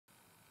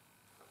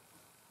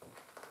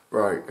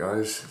Right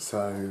guys,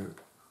 so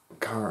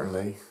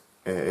currently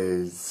it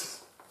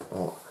is,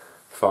 what,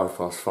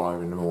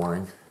 5:05 in the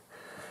morning.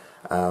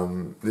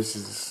 This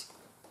is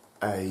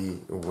a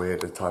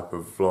weirder type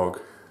of vlog,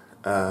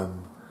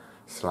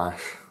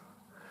 slash,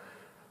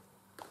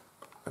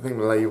 I think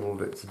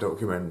labelled it a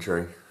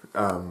documentary,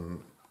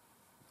 in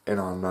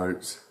our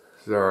notes.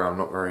 Sorry, I'm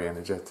not very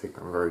energetic,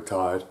 I'm very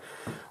tired,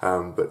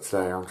 but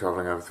today I'm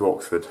travelling over to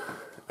Oxford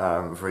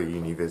for a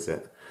uni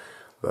visit,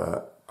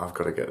 but I've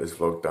got to get this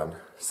vlog done.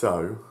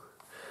 So,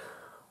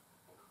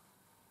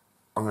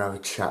 I'm going to have a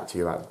chat to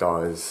you about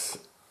Dyer's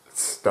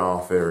star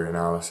theory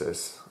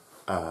analysis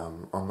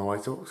on the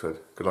way to Oxford,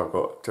 because I've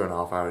got a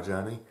 2.5 hour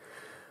journey,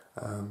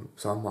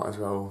 so I might as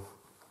well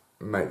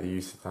make the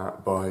use of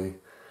that by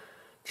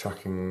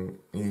chucking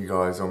you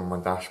guys on my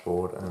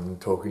dashboard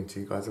and talking to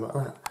you guys about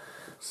that.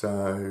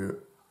 So,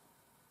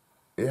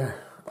 yeah,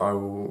 I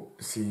will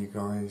see you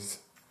guys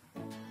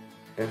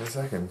in a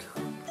second.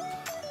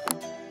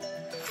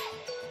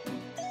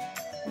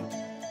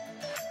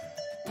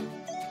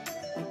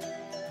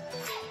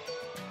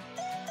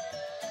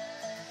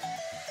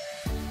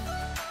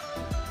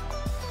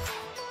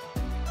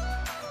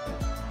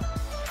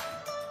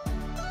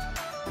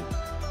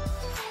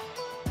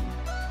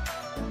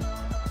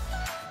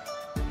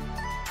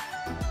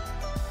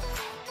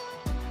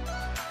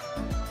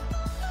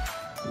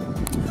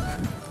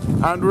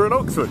 And we're in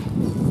Oxford.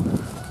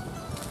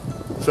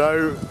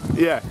 So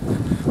yeah,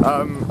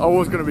 I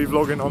was going to be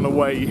vlogging on the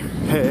way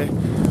here,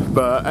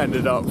 but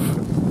ended up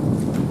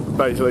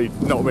basically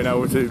not being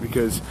able to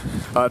because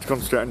I had to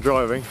concentrate on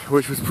driving,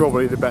 which was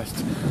probably the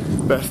best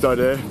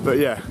idea. But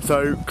yeah,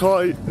 so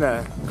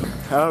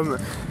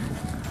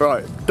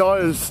right,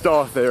 Dyer's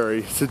star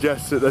theory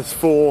suggests that there's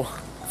four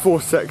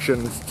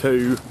sections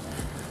to,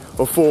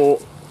 or four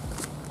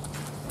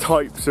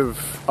types of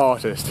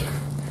artist.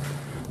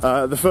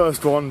 The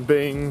first one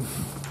being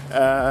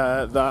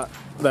that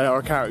they are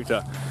a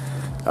character,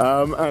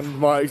 and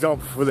my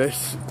example for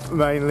this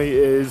mainly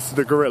is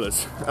the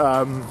Gorillaz.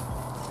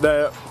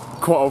 They're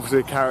quite obviously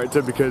a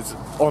character because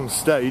on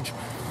stage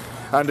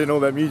and in all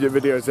their music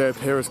videos they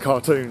appear as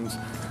cartoons,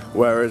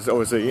 whereas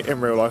obviously in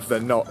real life they're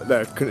not.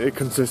 It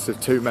consists of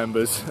two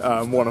members,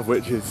 one of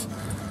which is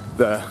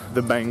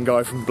the main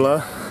guy from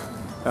Blur.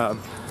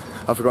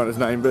 I've forgotten his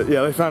name, but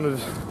yeah, they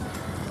founded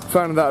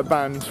that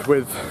band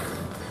with.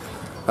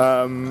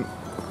 One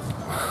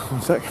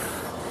sec.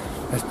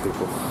 There's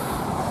people.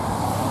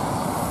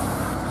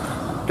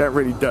 Get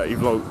really dirty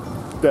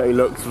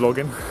looks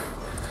vlogging.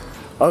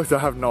 I also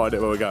have no idea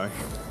where we're going.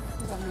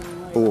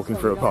 We're walking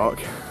through a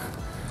park.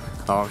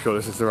 Oh, I'm sure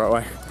this is the right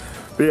way.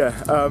 But yeah,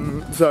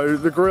 so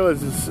the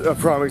Gorillaz is a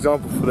prime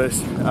example for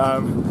this.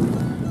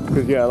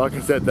 Because yeah, like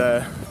I said,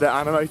 they're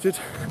animated.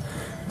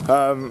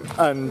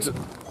 And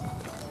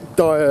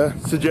Dyer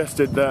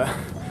suggested that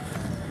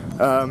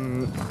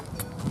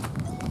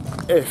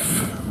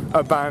if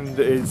a band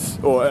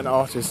or an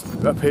artist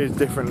appears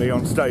differently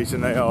on stage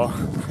than they are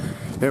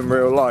in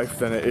real life,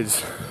 then it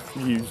is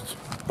used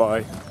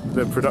by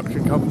the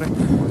production company,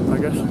 I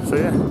guess. So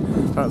yeah,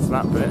 that's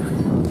that bit.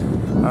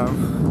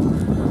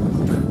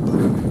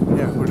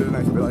 Yeah, we'll do the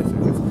next bit later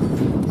because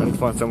I need to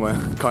find somewhere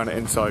kind of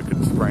inside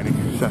because it's raining.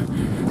 So,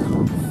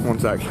 one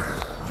sec.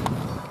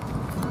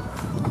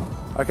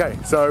 Okay,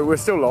 so we're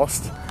still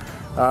lost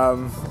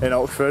in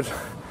Oxford.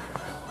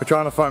 We're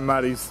trying to find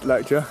Maddie's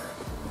lecture.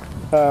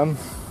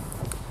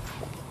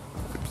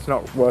 It's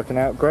not working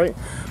out great,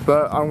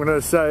 but I'm going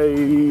to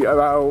say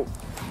about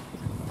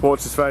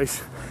what's his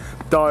face,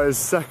 Dyer's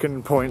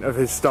second point of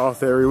his star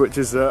theory, which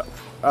is that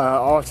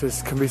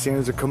artists can be seen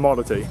as a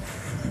commodity,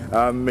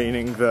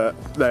 meaning that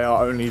they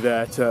are only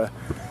there to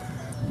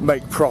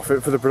make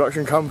profit for the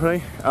production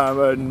company.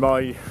 And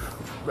my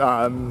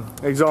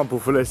example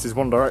for this is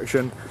One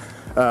Direction.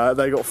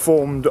 They got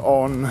formed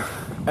on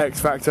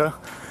X Factor.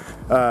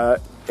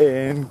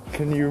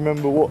 Can you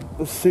remember what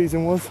the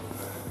season was?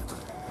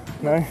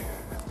 No?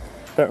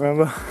 Don't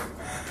remember.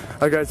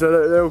 Okay,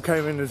 so they all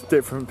came in as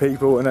different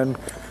people and then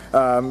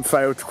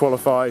failed to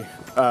qualify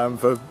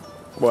for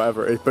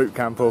whatever it is, boot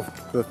camp or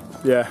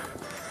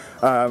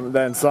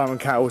then Simon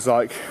Cowell was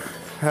like,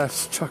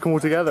 let's chuck them all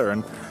together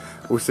and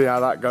we'll see how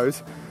that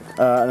goes.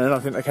 And then I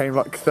think they came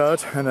like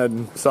third, and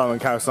then Simon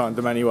Cowell signed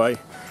them anyway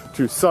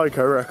to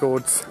Psycho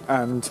Records,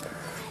 and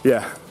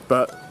yeah,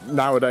 but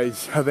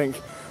nowadays I think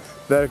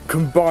their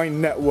combined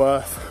net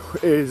worth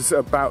is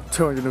about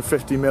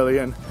 250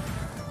 million,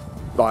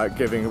 like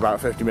giving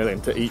about 50 million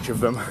to each of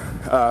them.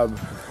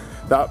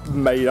 That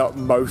made up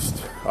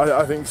most.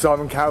 I think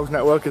Simon Cowell's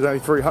net worth is only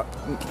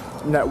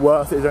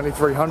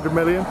 300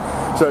 million,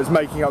 so it's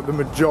making up the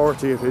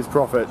majority of his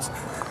profits,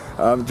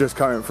 just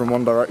coming from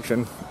One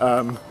Direction.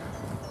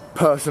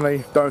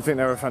 Personally, don't think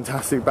they're a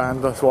fantastic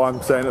band. That's why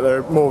I'm saying that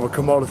they're more of a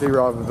commodity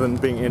rather than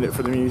being in it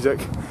for the music,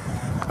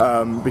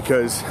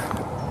 because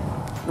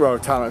well,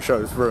 talent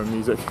shows ruin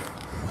music.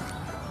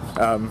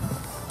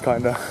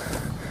 Kinda.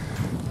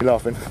 You're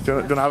laughing. Do you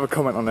want to have a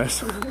comment on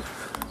this?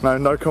 No,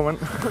 no comment?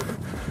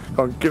 Come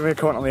on, give me a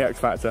comment on the X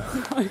Factor.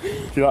 Do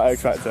you like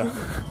X Factor?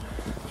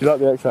 Do you like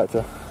the X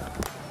Factor?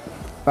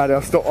 Maddie,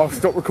 I'll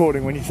stop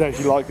recording when you say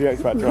she likes the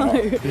X Factor. No.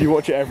 Did you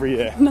watch it every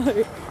year?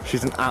 No.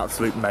 She's an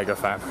absolute mega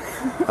fan.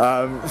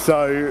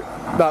 So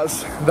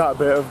that's that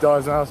bit of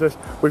Dyer's analysis.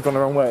 We've gone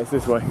the wrong way, it's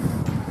this way.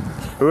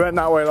 We went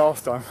that way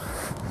last time.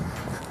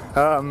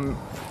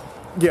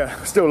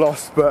 Yeah, still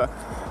lost, but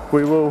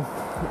we will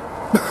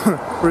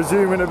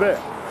resume in a bit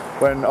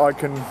when I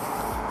can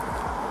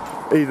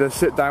either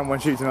sit down when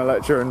she's in a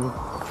lecture and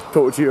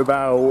talk to you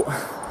about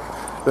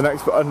the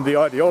next and the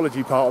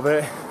ideology part of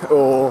it,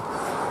 or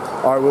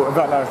I will, in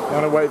fact no, I'm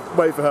going to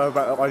wait for her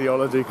about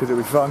ideology because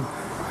it'll be fun,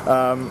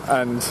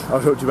 and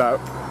I'll talk to you about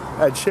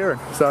Ed Sheeran.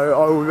 So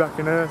I will be back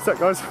in a sec,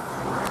 guys.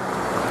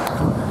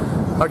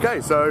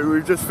 Okay, so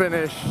we've just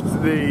finished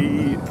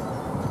the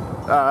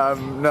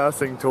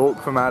nursing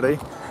talk for Maddie.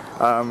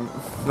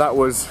 That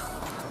was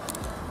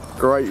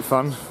great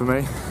fun for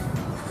me.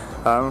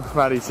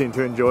 Maddie seemed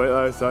to enjoy it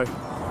though, so you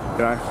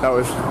know that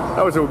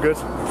was all good.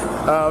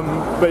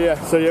 But yeah,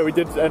 so yeah, we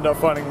did end up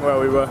finding where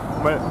we were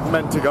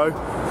meant to go.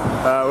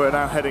 We're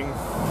now heading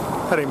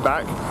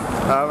back.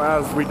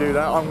 As we do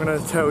that, I'm going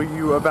to tell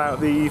you about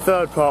the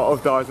third part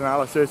of Dyer's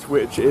analysis,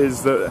 which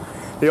is that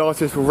the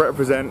artist will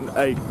represent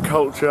a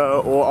culture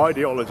or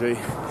ideology.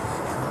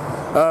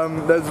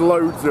 There's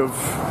loads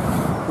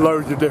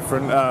of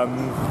different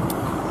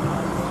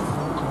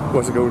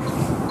what's it called?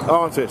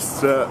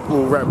 Artists that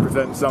will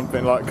represent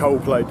something. Like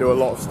Coldplay do a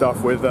lot of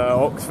stuff with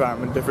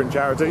Oxfam and different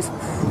charities.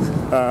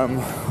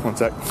 One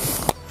sec.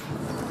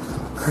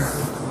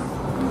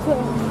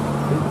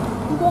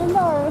 You got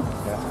embarrassed?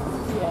 Yeah.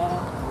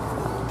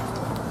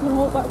 Yeah. You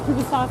walk back through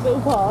the sad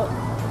little park.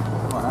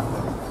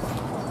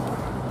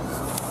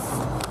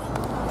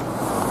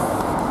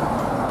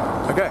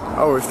 Okay.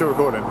 Oh, we're still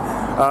recording.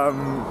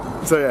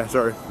 So yeah,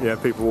 sorry. Yeah,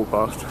 people walk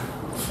past.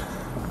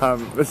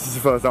 This is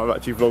the first time I've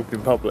actually vlogged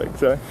in public,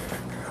 so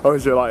I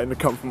always do like in the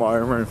comfort of my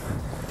own room.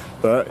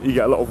 But you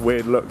get a lot of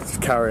weird looks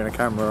carrying a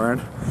camera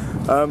around.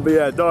 But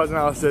yeah, Dyer's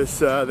analysis,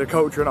 the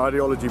culture and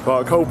ideology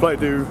part. Coldplay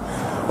do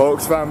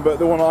Oxfam, but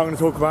the one I'm going to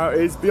talk about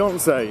is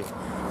Beyonce,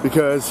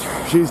 because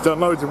she's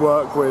done loads of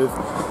work with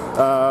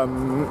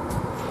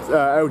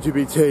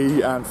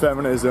LGBT and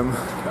feminism,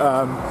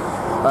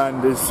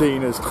 and is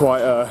seen as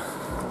quite a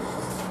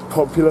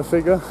popular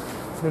figure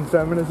in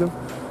feminism,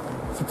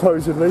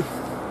 supposedly.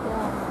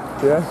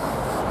 Yeah.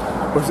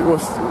 What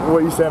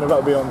are you saying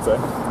about Beyonce?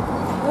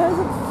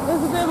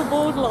 There's a bit of a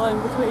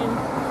borderline between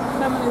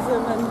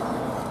feminism and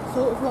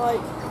sort of like,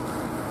 I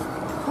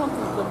can't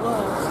think of the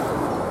word.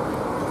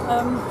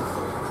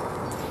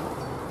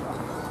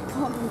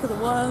 Can't think of the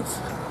words.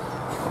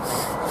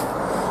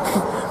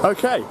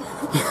 Okay.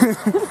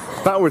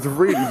 That was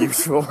really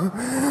useful.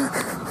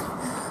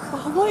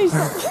 Oh, what is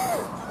that?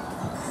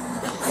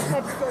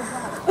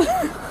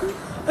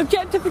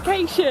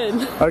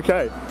 Objectification.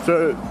 Okay,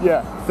 so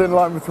yeah, thin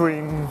line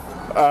between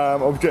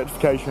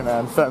objectification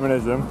and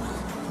feminism.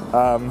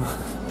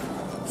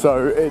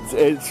 So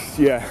it's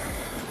yeah,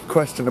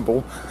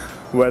 questionable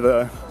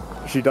whether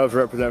she does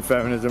represent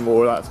feminism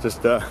or that's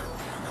just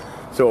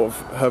sort of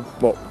her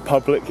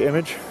public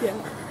image. Yeah.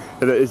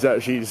 Is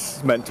that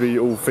she's meant to be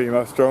all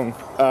female strong.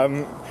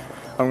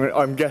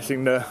 I'm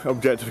guessing the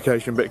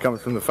objectification bit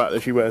comes from the fact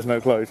that she wears no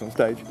clothes on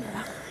stage.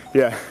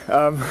 Yeah.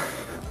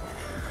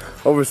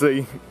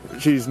 Obviously,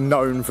 she's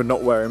known for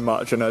not wearing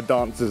much, and her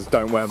dancers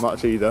don't wear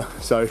much either.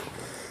 So, it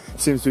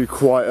seems to be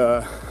quite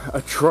a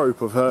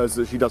trope of hers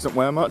that she doesn't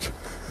wear much.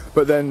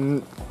 But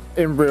then,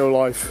 in real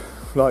life,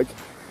 like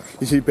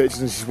you see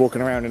pictures and she's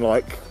walking around in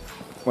like,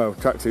 well,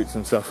 tracksuits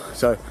and stuff.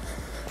 So,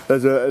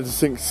 there's a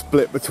distinct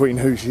split between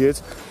who she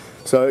is.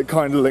 So it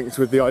kind of links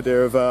with the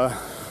idea of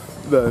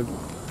the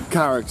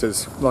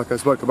characters, like I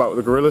spoke about with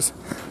the gorillas,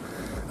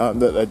 that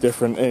they're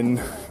different in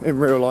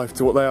real life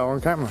to what they are on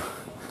camera.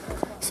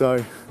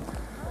 So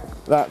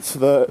that's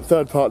the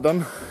third part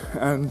done,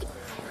 and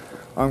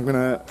I'm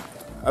gonna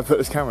put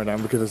this camera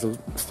down because there's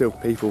still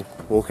people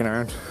walking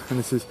around, and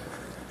this is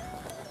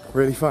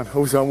really fun.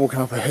 Also, I'm walking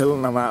up a hill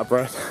and I'm out of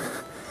breath,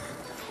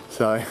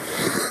 so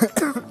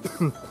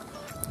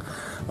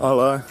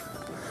I'll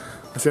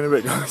see you in a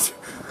bit, guys.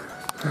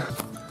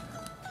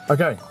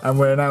 Okay, and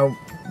we're now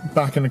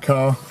back in the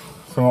car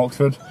from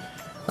Oxford.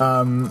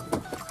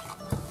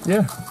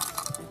 Yeah,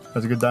 it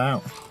was a good day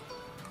out.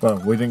 Well,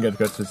 we didn't get to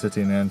go to the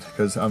city in the end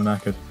because I'm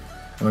knackered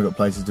and we've got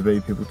places to be,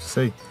 people to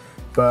see.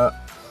 But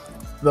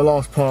the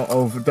last part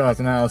of Dyer's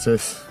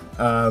analysis,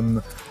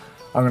 I'm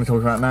going to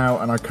talk about now,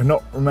 and I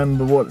cannot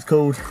remember what it's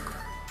called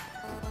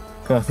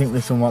because I think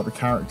this one might be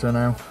character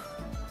now.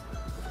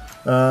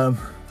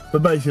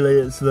 But basically,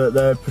 it's that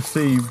they're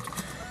perceived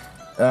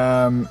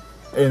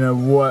in a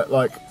way,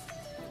 like,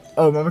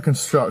 oh, maybe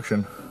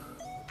construction.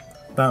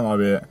 That might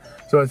be it.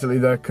 So basically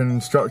they're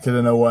constructed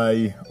in a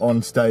way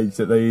on stage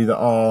that they either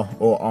are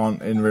or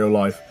aren't in real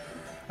life.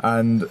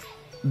 And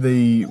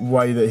the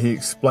way that he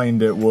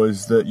explained it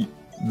was that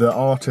the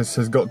artist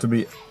has got to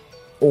be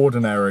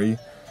ordinary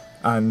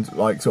and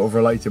like sort of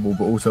relatable,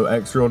 but also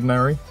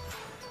extraordinary.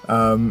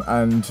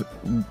 And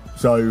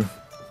so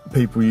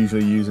people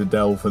usually use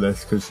Adele for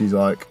this because she's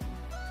like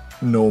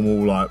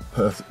normal like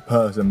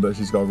person, but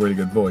she's got a really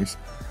good voice.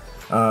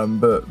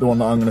 But the one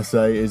that I'm going to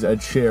say is Ed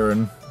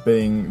Sheeran,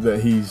 being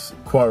that he's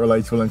quite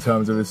relatable in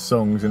terms of his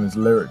songs and his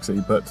lyrics that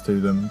he puts to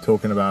them,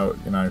 talking about,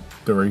 you know,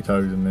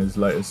 Doritos and his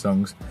latest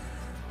songs.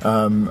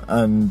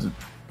 And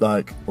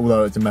like,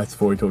 although it's a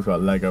metaphor, he talks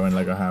about Lego and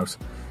Lego House.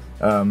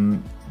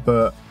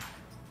 But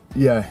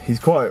yeah, he's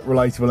quite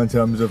relatable in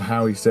terms of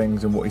how he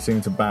sings and what he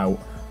sings about.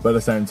 But at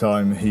the same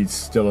time, he's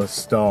still a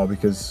star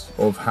because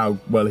of how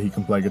well he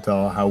can play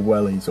guitar, how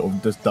well he sort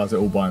of just does it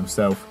all by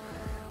himself,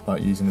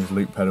 like using his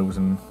loop pedals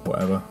and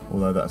whatever,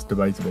 although that's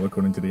debatable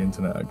according to the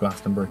internet at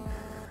Glastonbury.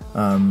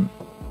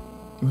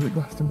 Was it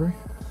Glastonbury?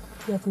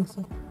 Yeah, I think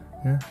so.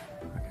 Yeah?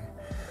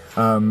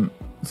 Okay.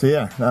 So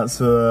yeah, that's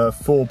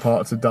 4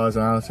 parts of Dyer's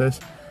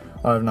analysis.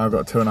 I've now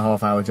got a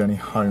 2.5-hour journey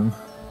home,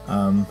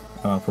 and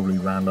I'll probably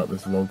round up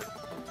this vlog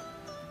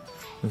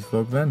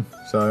then.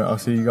 So I'll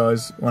see you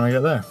guys when I get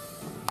there.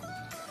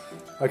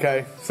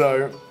 Okay,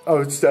 so I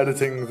was just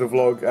editing the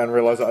vlog and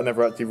realised that I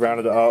never actually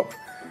rounded it up.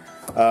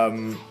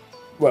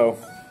 Well,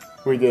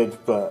 we did,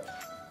 but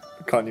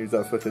can't use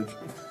that footage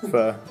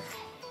for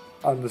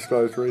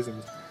undisclosed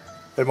reasons.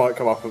 It might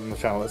come up on the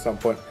channel at some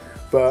point.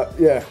 But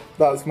yeah,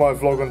 that's my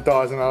vlog on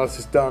Dyer's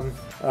analysis done.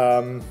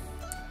 So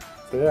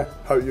yeah,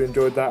 hope you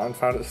enjoyed that and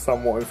found it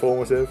somewhat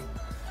informative.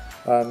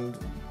 And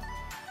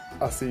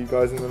I'll see you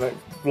guys in the next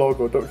vlog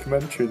or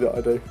documentary that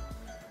I do.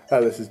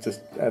 This is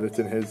just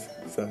editing his,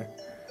 so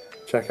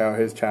check out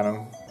his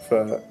channel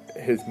for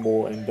his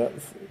more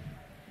in-depth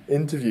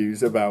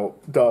interviews about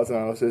Dyer's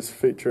analysis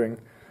featuring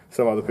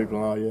some other people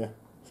in our year.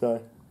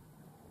 So,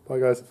 bye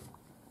guys.